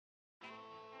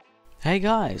Hey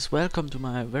guys, welcome to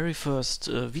my very first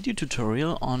video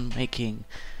tutorial on making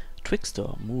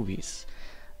Twixtor movies.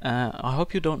 I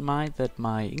hope you don't mind that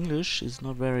my English is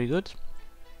not very good.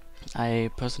 I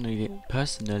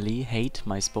personally hate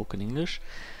my spoken English,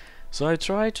 so I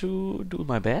try to do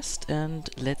my best, and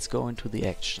let's go into the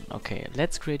action. Okay,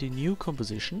 let's create a new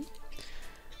composition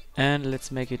and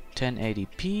let's make it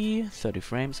 1080p, 30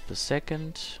 frames per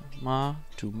second,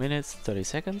 2 minutes 30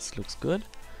 seconds, looks good.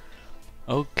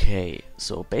 Okay,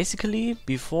 so basically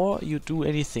before you do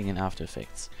anything in After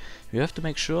Effects, you have to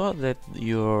make sure that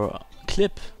your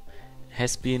clip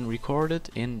has been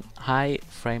recorded in high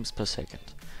frames per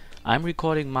second. I'm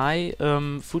recording my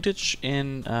footage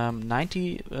in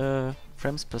 90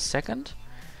 frames per second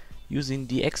using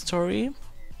the Xtory.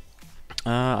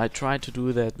 I tried to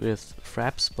do that with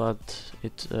Fraps, but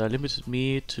it limited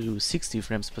me to 60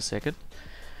 frames per second.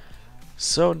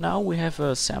 So now we have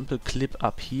a sample clip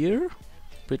up here,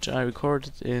 which I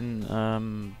recorded in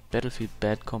Battlefield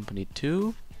Bad Company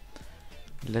 2.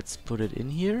 Let's put it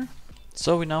in here.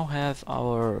 So we now have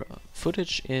our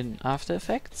footage in After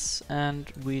Effects,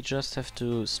 and we just have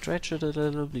to stretch it a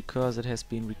little because it has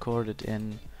been recorded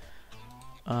in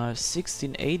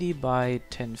 1680 by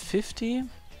 1050.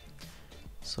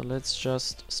 So let's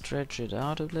just stretch it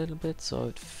out a little bit so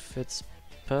it fits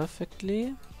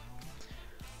perfectly.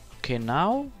 Okay,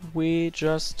 now we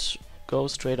just go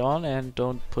straight on and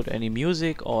don't put any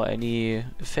music or any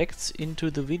effects into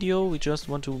the video. We just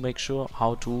want to make sure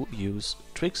how to use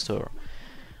Twixtor.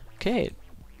 Okay,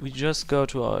 we just go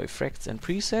to our effects and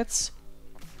presets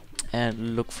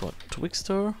and look for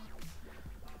Twixtor.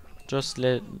 Just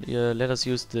let us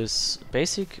use this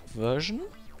basic version.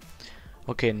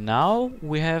 Okay, now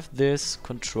we have this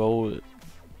control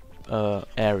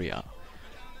area.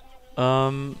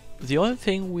 The only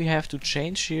thing we have to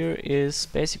change here is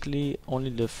basically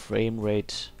only the frame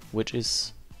rate, which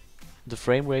is the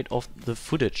frame rate of the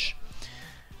footage.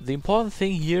 The important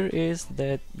thing here is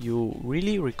that you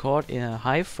really record in a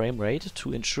high frame rate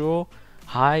to ensure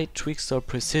high Twixtor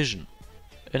precision.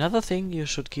 Another thing you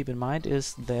should keep in mind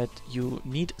is that you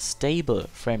need stable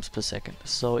frames per second.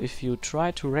 So if you try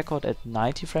to record at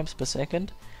 90 frames per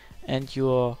second and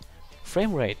your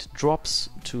frame rate drops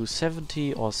to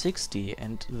 70 or 60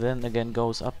 and then again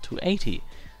goes up to 80,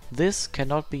 this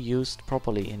cannot be used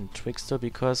properly in Twixtor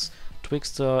because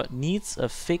Twixtor needs a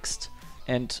fixed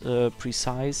and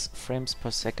precise frames per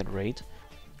second rate.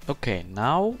 Okay,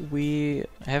 now we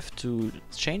have to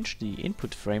change the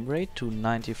input frame rate to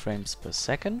 90 frames per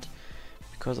second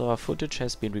because our footage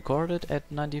has been recorded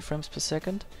at 90 frames per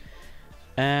second.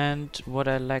 And what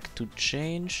I like to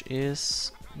change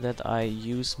is that I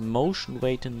use motion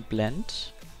weight and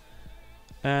blend,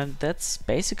 and that's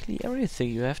basically everything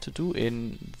you have to do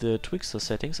in the Twixtor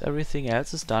settings. Everything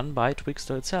else is done by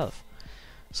Twixtor itself.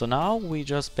 So now we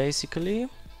just basically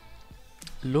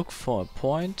look for a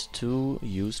point to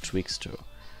use Twixtor.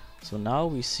 So now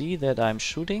we see that I'm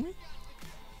shooting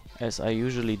as I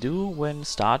usually do when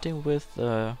starting with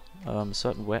a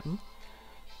certain weapon.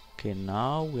 Okay,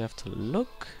 now we have to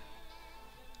look.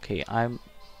 Okay, I'm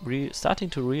starting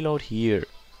to reload here.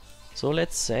 So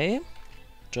let's say,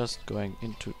 just going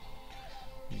into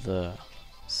the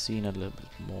scene a little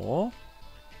bit more,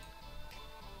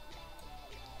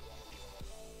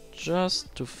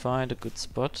 just to find a good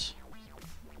spot.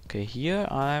 Okay, here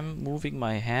I'm moving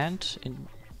my hand in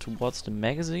towards the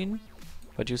magazine,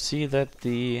 but you see that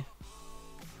the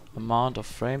amount of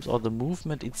frames or the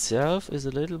movement itself is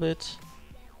a little bit,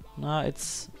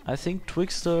 I think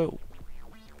Twixtor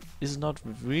is not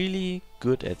really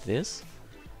good at this,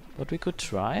 but we could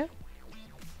try.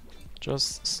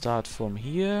 Just start from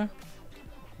here.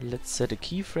 Let's set a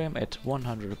keyframe at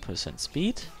 100%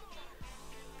 speed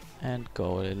and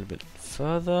go a little bit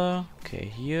further. Okay,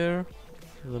 here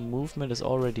the movement is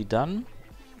already done.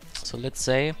 So let's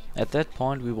say at that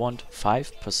point we want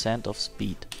 5% of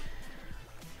speed.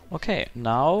 Okay,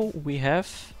 now we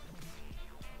have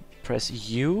press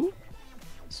U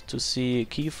to see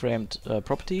keyframed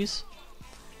properties.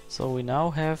 So we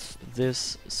now have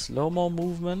this slow-mo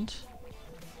movement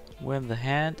when the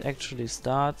hand actually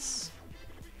starts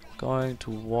going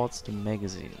towards the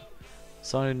magazine.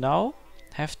 So you now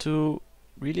have to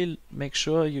really make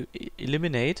sure you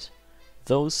eliminate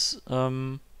those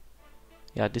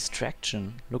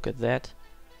distraction. Look at that.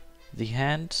 The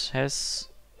hand has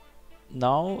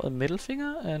now a middle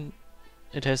finger and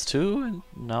it has 2 and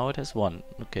now it has 1.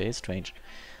 Okay, strange.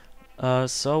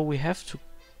 So we have to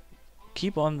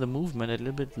keep on the movement a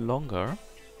little bit longer.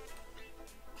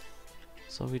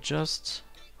 So we just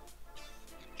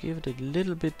give it a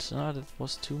little bit, that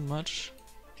was too much.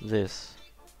 This.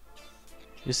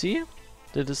 You see?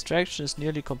 The distraction is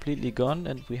nearly completely gone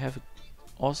and we have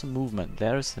awesome movement.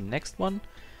 There is the next one.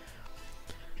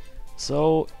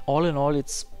 So all in all,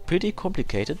 it's pretty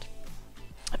complicated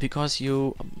because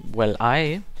you, well,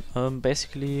 I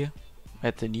basically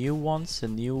at the new ones, the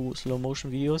new slow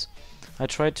motion videos, I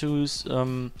try to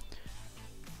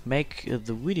make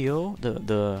the video,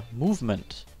 the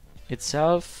movement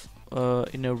itself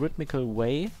in a rhythmical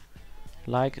way,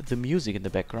 like the music in the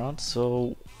background.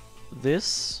 So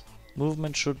this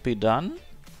movement should be done,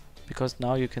 because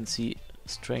now you can see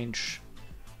strange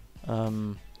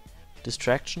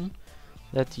distraction,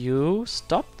 that you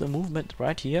stop the movement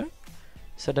right here,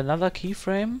 set another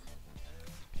keyframe,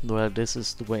 well, this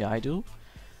is the way I do,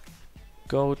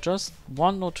 go just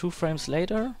 1 or 2 frames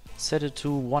later, set it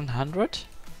to 100,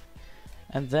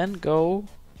 and then go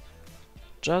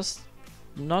just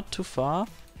not too far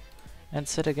and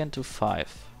set again to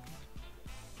 5.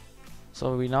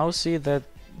 So we now see that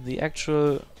the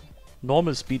actual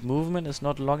normal speed movement is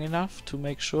not long enough to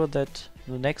make sure that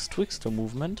the next Twixtor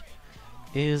movement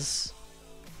is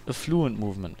a fluent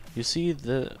movement. You see,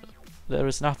 there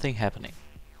is nothing happening.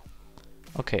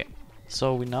 Okay,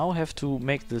 so we now have to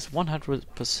make this 100%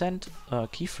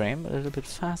 keyframe a little bit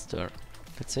faster.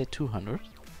 Let's say 200.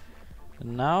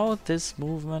 And now this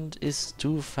movement is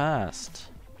too fast.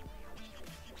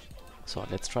 So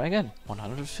let's try again,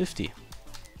 150.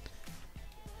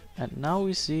 And now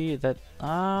we see that,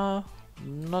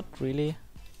 not really.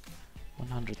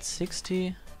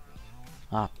 160.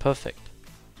 Perfect.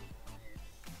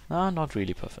 Not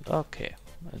really perfect. Okay.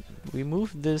 We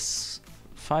move this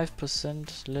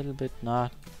 5% a little bit,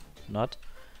 not.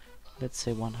 Let's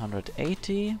say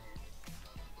 180.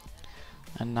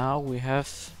 And now we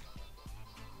have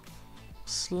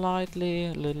slightly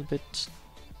a little bit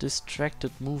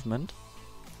distracted movement.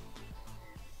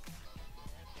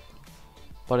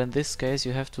 But in this case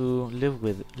you have to live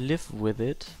with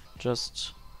it.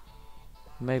 Just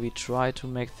maybe try to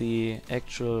make the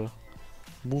actual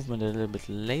movement a little bit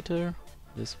later.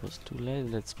 This was too late.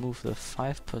 Let's move the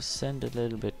 5% a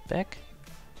little bit back.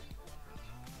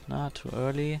 Too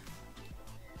early.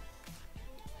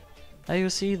 Now you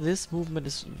see this movement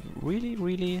is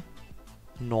really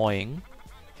annoying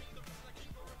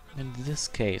in this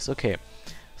case. Okay,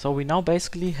 so we now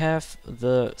basically have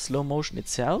the slow motion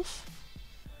itself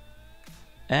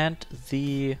and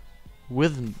the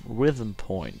rhythm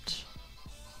point.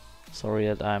 Sorry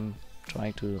that I'm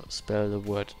trying to spell the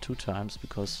word 2 times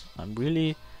because I'm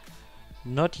really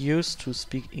not used to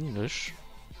speak English.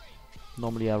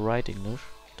 Normally I write English,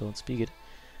 don't speak it.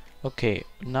 Okay,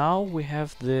 now we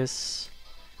have this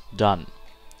done.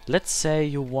 Let's say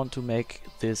you want to make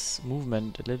this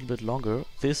movement a little bit longer.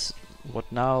 This, what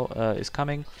now is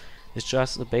coming, is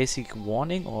just a basic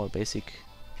warning or a basic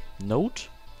note.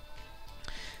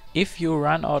 If you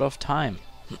run out of time,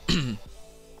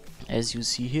 as you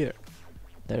see here,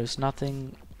 there is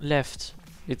nothing left.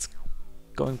 It's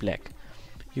going black.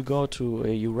 You go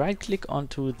to, you right click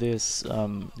onto this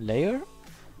layer,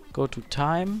 go to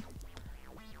time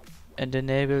and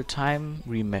enable time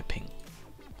remapping.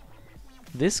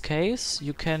 This case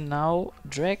you can now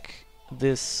drag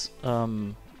this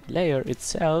layer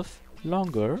itself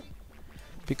longer,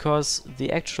 because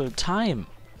the actual time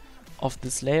of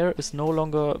this layer is no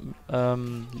longer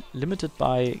limited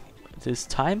by this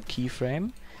time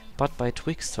keyframe, but by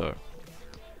Twixtor.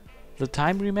 The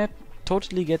time remap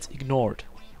totally gets ignored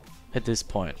at this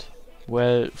point.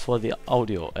 Well, for the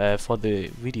audio, for the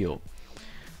video.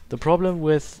 The problem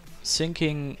with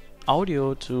syncing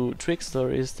audio to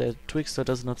Twixtor is that Twixtor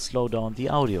does not slow down the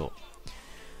audio.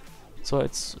 So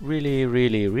it's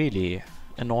really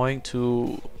annoying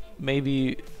to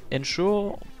maybe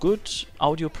ensure good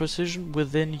audio precision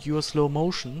within your slow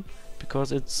motion,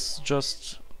 because it's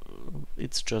just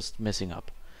messing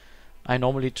up. I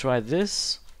normally try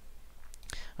this.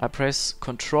 I press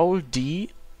Ctrl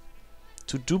D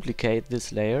to duplicate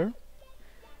this layer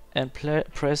and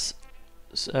press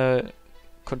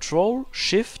Ctrl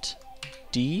Shift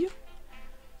D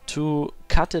to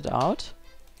cut it out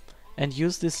and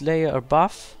use this layer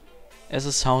above as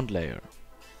a sound layer.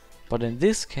 But in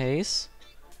this case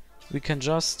we can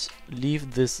just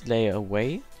leave this layer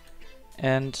away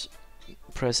and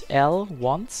press L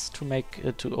once to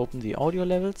make to open the audio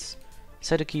levels,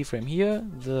 set a keyframe here,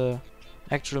 the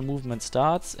actual movement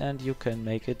starts, and you can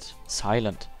make it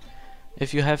silent.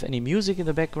 If you have any music in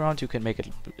the background, you can make it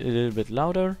a little bit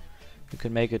louder. You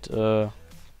can make it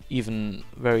even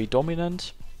very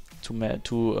dominant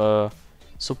to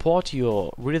support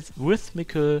your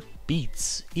rhythmical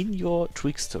beats in your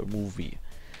Twixtor movie.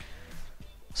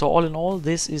 So all in all,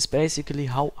 this is basically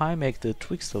how I make the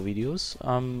Twixtor videos.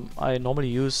 I normally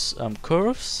use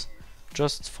curves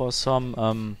just for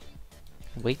some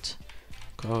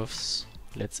curves,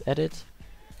 let's edit,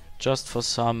 just for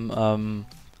some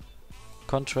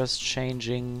contrast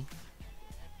changing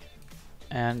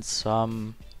and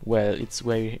some, well, it's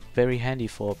very handy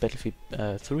for Battlefield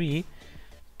 3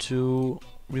 to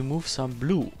remove some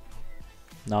blue.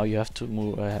 Now you have to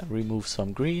remove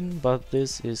some green, but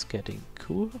this is getting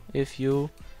cool if you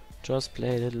just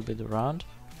play a little bit around.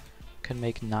 You can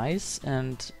make nice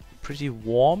and pretty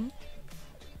warm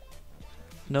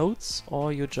notes,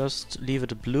 or you just leave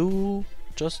it blue,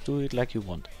 just do it like you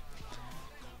want.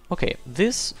 Okay,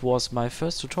 this was my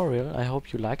first tutorial. I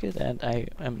hope you like it, and I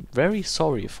am very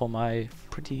sorry for my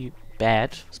pretty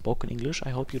bad spoken English. I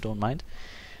hope you don't mind.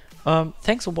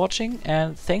 Thanks for watching,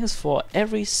 and thanks for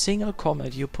every single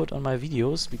comment you put on my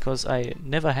videos, because I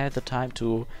never had the time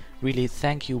to really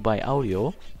thank you by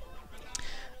audio.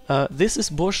 This is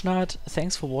Burschnat.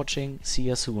 Thanks for watching. See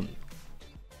ya soon.